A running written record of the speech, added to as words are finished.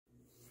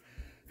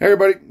Hey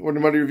everybody, welcome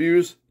to Monday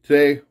Reviews.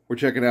 Today we're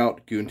checking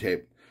out Goon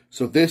tape.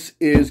 So this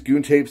is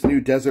Goon tape's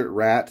new Desert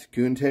Rat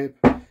Goon tape,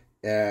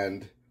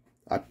 and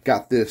I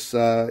got this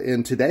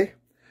in today.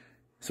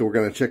 So we're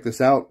going to check this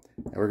out,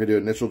 and we're going to do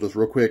an initial, just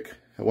real quick,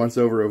 once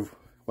over of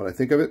what I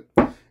think of it,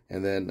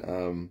 and then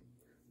I'm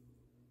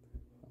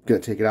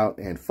going to take it out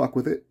and fuck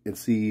with it and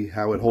see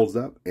how it holds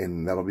up,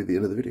 and that'll be the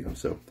end of the video.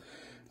 So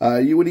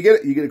when you get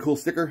it, you get a cool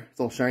sticker. It's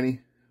all shiny.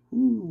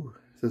 Ooh,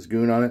 it says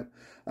Goon on it.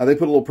 They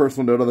put a little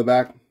personal note on the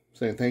back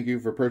saying thank you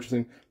for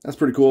purchasing. That's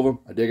pretty cool of them.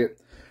 I dig it.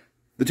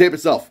 The tape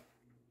itself,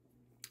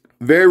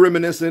 very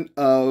reminiscent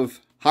of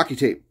hockey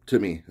tape to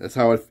me. That's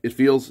how it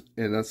feels,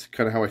 and that's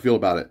kind of how I feel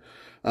about it.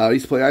 I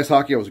used to play ice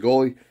hockey. I was a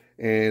goalie,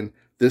 and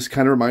this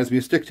kind of reminds me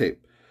of stick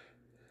tape.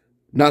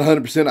 Not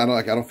 100%.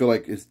 I don't feel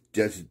like it's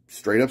just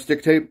straight up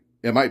stick tape.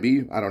 It might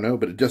be. I don't know,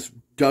 but it just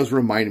does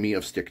remind me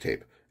of stick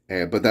tape.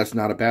 But that's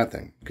not a bad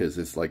thing, because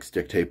it's like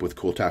stick tape with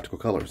cool tactical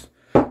colors.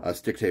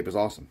 Stick tape is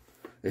awesome.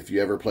 If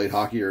you ever played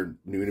hockey or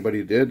knew anybody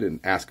who did,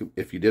 and ask them,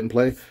 if you didn't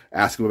play,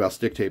 ask them about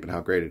stick tape and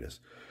how great it is.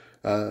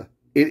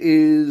 It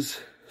is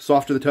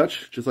soft to the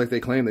touch, just like they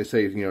claim. They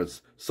say, you know,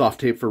 it's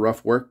soft tape for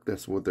rough work.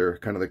 That's what they're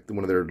kind of like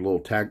one of their little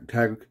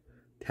taglines,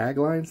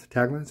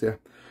 yeah,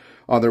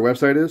 on their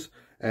website is.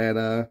 And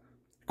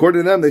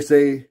according to them, they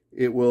say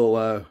it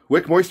will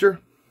wick moisture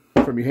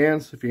from your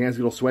hands if your hands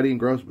get a little sweaty and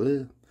gross.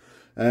 Bleh.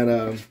 And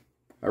I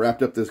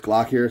wrapped up this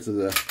Glock here. This is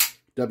a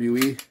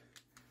WE,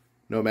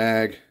 no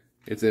mag.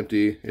 It's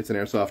empty. It's an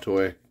airsoft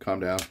toy. Calm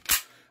down.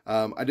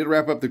 I did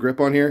wrap up the grip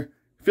on here.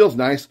 Feels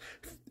nice.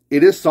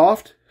 It is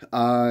soft.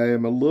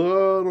 I'm a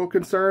little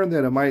concerned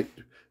that it might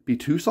be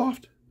too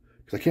soft,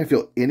 because I can't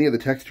feel any of the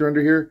texture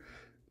under here.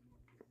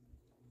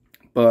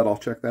 But I'll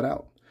check that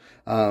out.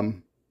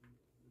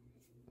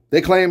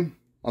 They claim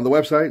on the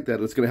website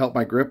that it's going to help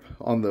my grip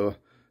on the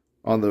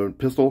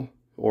pistol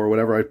or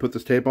whatever I put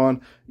this tape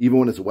on, even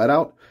when it's wet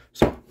out.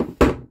 So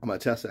I'm going to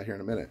test that here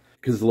in a minute,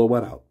 because it's a little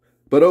wet out.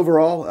 But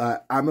overall,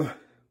 I'm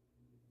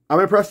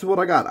impressed with what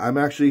I got. I'm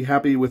actually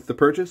happy with the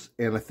purchase,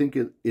 and I think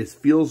it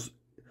feels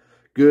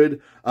good.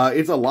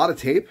 It's a lot of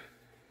tape.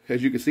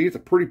 As you can see, it's a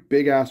pretty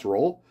big-ass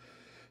roll.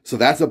 So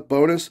that's a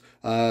bonus.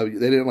 They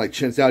didn't like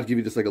chintz out, give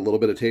you just like a little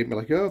bit of tape. And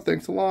like, oh,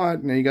 thanks a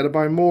lot. Now you got to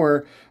buy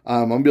more.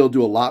 I'm going to be able to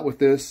do a lot with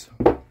this.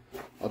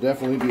 I'll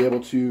definitely be able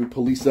to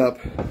police up,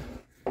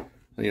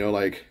 you know,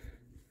 like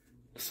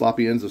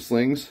sloppy ends of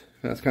slings.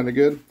 That's kind of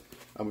good.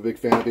 I'm a big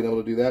fan of being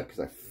able to do that, because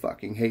I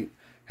fucking hate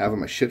having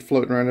my shit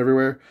floating around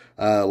everywhere.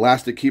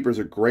 Elastic keepers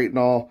are great and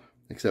all,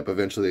 except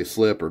eventually they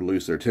slip or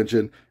lose their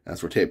tension.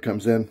 That's where tape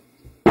comes in.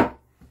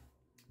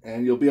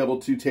 And you'll be able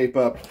to tape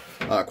up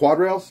quad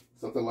rails,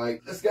 something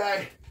like this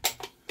guy.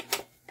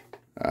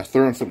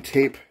 Throwing some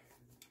tape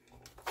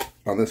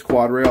on this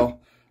quad rail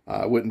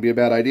wouldn't be a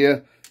bad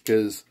idea,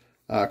 because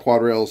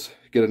quad rails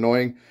get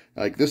annoying.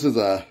 Like, this is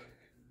a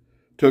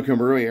Tokyo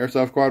Marui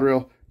airsoft quad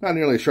rail. Not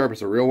nearly as sharp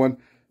as a real one,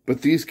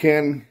 but these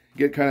can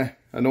get kind of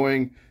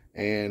annoying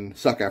and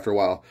suck after a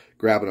while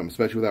grabbing them,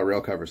 especially without rail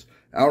covers.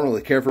 I don't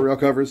really care for rail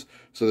covers,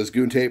 so this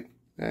Goon tape,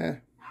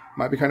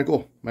 might be kind of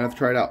cool. Might have to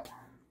try it out.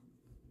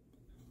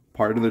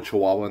 Pardon the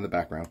chihuahua in the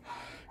background.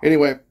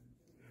 Anyway,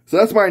 so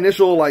that's my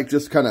initial, like,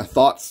 just kind of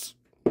thoughts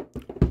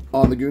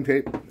on the Goon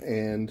tape,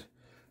 and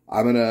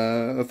I'm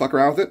gonna fuck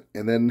around with it,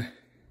 and then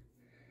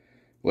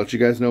let you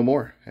guys know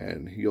more,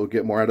 and you'll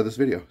get more out of this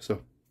video.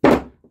 So,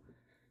 to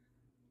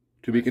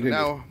be continued.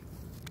 Now,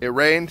 it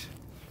rained.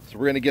 So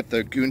we're gonna get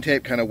the Goon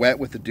tape kind of wet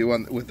with the dew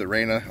with the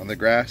rain on the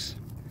grass,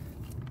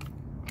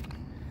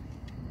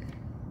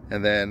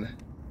 and then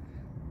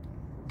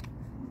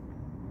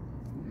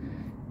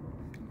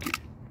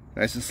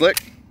nice and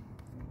slick.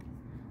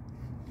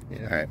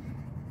 Yeah. All right.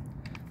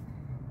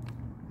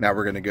 Now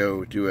we're gonna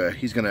go do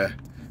he's gonna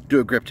do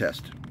a grip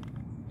test.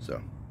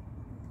 So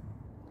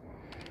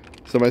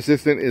my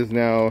assistant is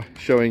now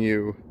showing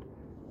you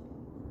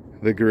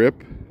the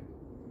grip.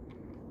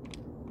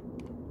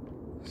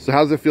 So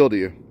how's it feel to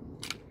you?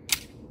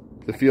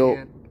 It feels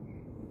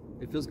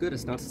good.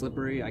 It's not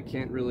slippery. I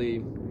can't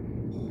really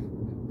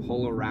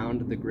pull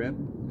around the grip.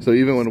 So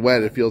even when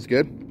wet, it feels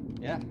good?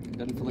 Yeah, it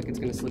doesn't feel like it's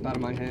going to slip out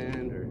of my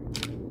hand or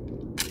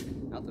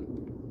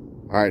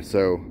nothing. All right,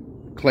 so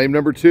claim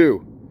number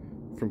 2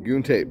 from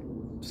Goon tape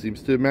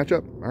seems to match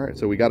up. All right,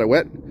 so we got it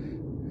wet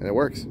and it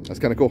works. That's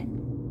kind of cool.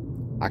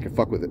 I can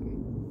fuck with it.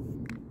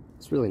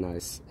 It's really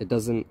nice. It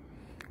doesn't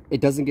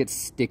get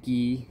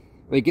sticky.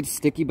 Like, it gets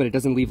sticky, but it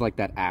doesn't leave like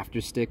that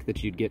after stick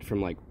that you'd get from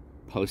like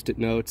Post-it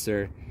notes,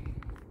 or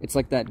it's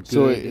like that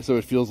good... So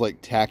it feels like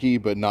tacky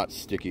but not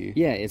sticky.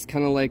 Yeah, it's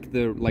kind of like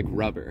the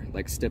rubber,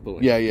 like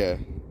stippling. Yeah, yeah.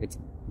 It's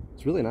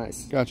really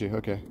nice. Got you.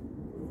 Okay.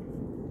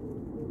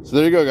 So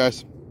there you go,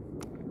 guys.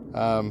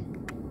 I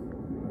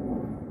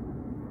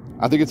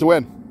think it's a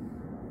win.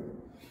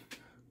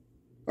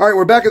 All right,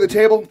 we're back at the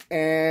table,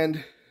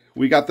 and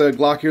we got the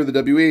Glock here,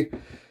 the WE,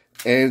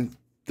 and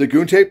the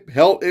Goon tape,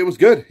 hell, it was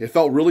good. It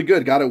felt really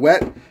good. Got it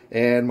wet,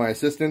 and my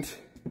assistant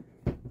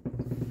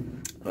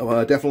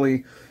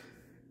definitely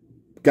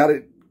got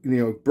it, you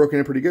know, broken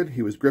in pretty good.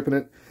 He was gripping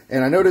it,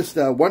 and I noticed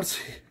once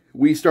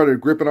we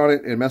started gripping on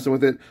it and messing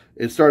with it,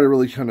 it started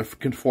really kind of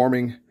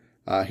conforming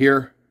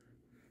here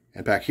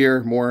and back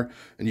here more,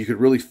 and you could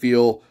really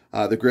feel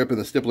the grip and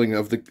the stippling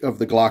of the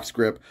Glock's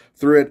grip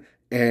through it.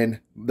 And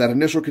that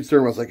initial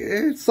concern was like,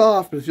 it's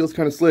soft, but it feels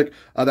kind of slick.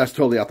 That's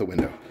totally out the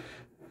window.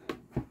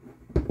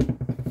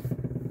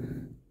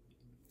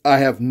 I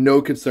have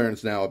no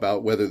concerns now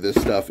about whether this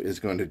stuff is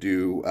going to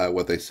do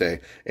what they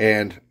say.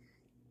 And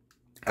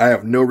I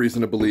have no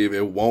reason to believe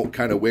it won't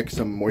kind of wick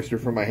some moisture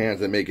from my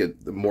hands and make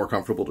it more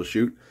comfortable to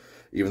shoot,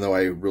 even though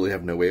I really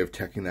have no way of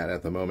checking that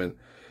at the moment.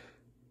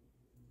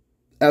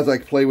 As I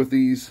play with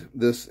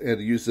this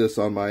and use this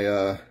on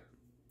my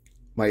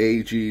my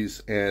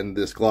AEGs and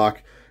this Glock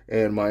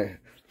and my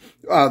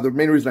the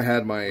main reason I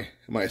had my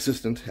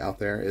assistant out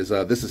there is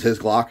this is his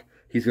Glock.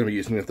 He's going to be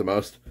using it the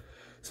most.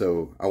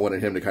 So I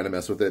wanted him to kind of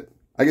mess with it.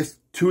 I guess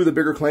two of the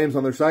bigger claims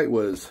on their site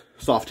was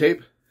soft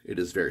tape. It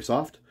is very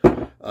soft.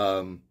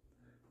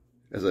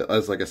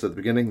 As like I said at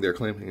the beginning, they're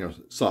claiming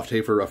soft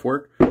tape for rough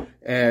work.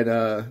 And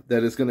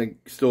that is going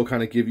to still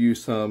kind of give you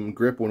some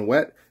grip when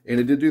wet. And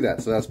it did do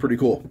that, so that's pretty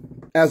cool.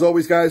 As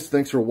always, guys,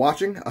 thanks for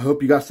watching. I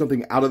hope you got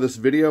something out of this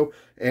video.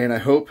 And I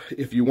hope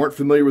if you weren't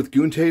familiar with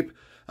Goon Tape,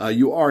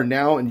 you are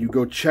now, and you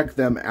go check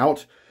them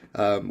out.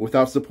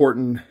 Without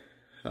supporting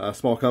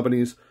small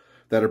companies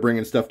that are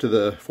bringing stuff to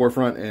the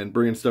forefront and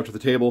bringing stuff to the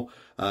table,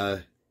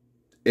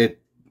 it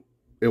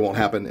won't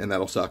happen, and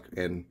that'll suck,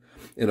 and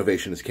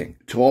innovation is king.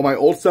 To all my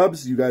old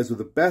subs, you guys are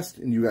the best,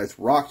 and you guys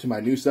rock. To my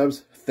new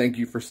subs, thank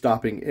you for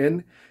stopping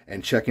in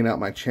and checking out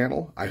my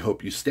channel. I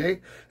hope you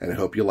stay, and I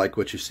hope you like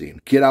what you've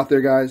seen. Get out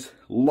there, guys.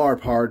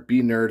 LARP hard,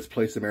 be nerds,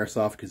 play some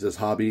airsoft, because this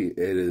hobby, it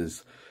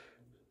is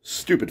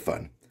stupid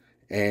fun.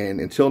 And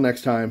until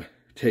next time,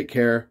 take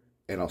care,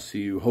 and I'll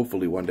see you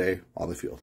hopefully one day on the field.